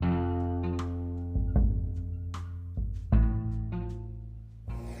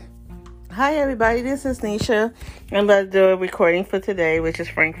Hi, everybody. This is Nisha. I'm about to do a recording for today, which is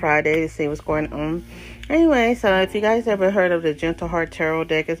Frank Friday, to see what's going on. Anyway, so if you guys ever heard of the Gentle Heart Tarot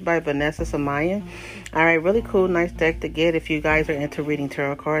deck, it's by Vanessa Samaya. All right, really cool, nice deck to get if you guys are into reading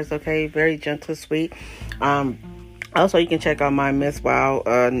tarot cards. Okay, very gentle, sweet. Also, you can check out my Miss Wow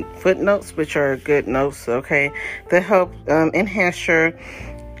footnotes, which are good notes. Okay, that help enhance your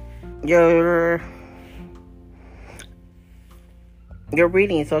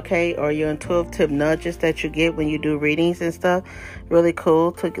readings, okay, or your intuitive nudges that you get when you do readings and stuff. Really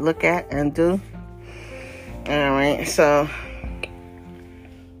cool to look at and do. All right, so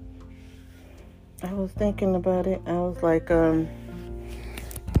I was thinking about it. I was like,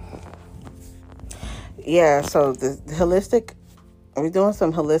 yeah. So the holistic, we're doing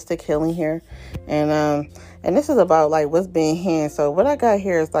some holistic healing here, and this is about like what's being hidden. So what I got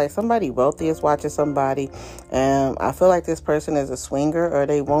here is like somebody wealthy is watching somebody, and I feel like this person is a swinger, or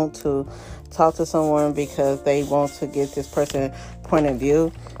they want to talk to someone because they want to get this person point of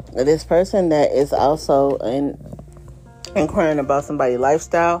view. This person that is also inquiring about somebody's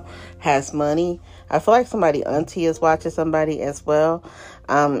lifestyle has money. I feel like somebody auntie is watching somebody as well.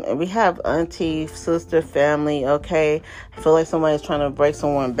 We have auntie, sister, family, okay? I feel like somebody's trying to break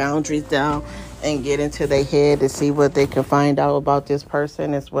someone's boundaries down and get into their head to see what they can find out about this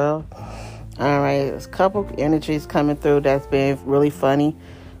person as well. All right, there's a couple energies coming through that's been really funny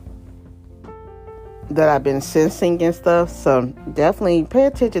that I've been sensing and stuff. So definitely pay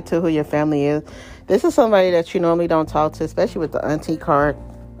attention to who your family is. This is somebody that you normally don't talk to, especially with the auntie card.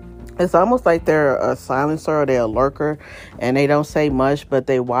 It's almost like they're a silencer or they're a lurker, and they don't say much, but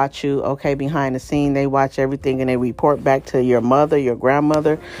they watch you, okay, behind the scene. They watch everything, and they report back to your mother, your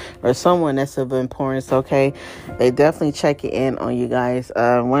grandmother, or someone that's of importance, okay? They definitely check in on you guys.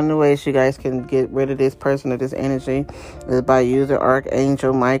 One of the ways you guys can get rid of this person or this energy is by using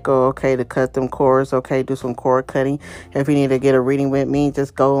Archangel Michael, okay, to cut them cords, okay? Do some cord cutting. If you need to get a reading with me,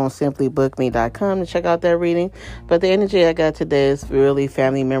 just go on simplybookme.com to check out that reading. But the energy I got today is really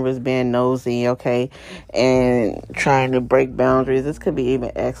family members being nosy, okay, and trying to break boundaries. This could be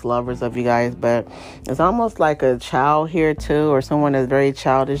even ex-lovers of you guys, but it's almost like a child here too, or someone that's very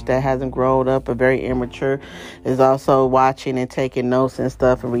childish that hasn't grown up or very immature is also watching and taking notes and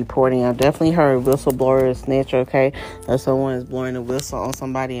stuff and reporting. I've definitely heard whistleblower or snitch, okay, or someone is blowing a whistle on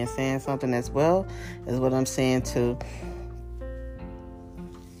somebody and saying something as well, is what I'm saying too.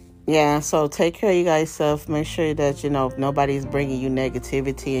 Yeah, so take care of you guys self. Make sure that, if nobody's bringing you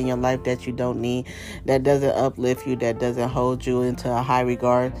negativity in your life that you don't need, that doesn't uplift you, that doesn't hold you into a high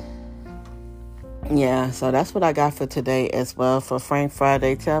regard. Yeah, so that's what I got for today as well for Frank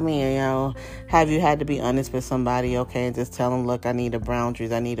Friday. Tell me, have you had to be honest with somebody, okay, and just tell them, look, I need a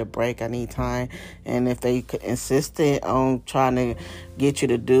boundaries, I need a break, I need time. And if they insisted on trying to get you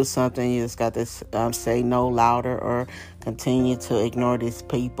to do something, you just got to say no louder, or continue to ignore these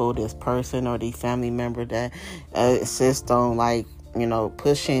people, this person, or the family member that insist on, like,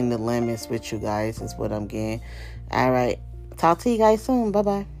 pushing the limits with you guys is what I'm getting. All right, talk to you guys soon.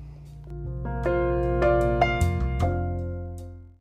 Bye-bye.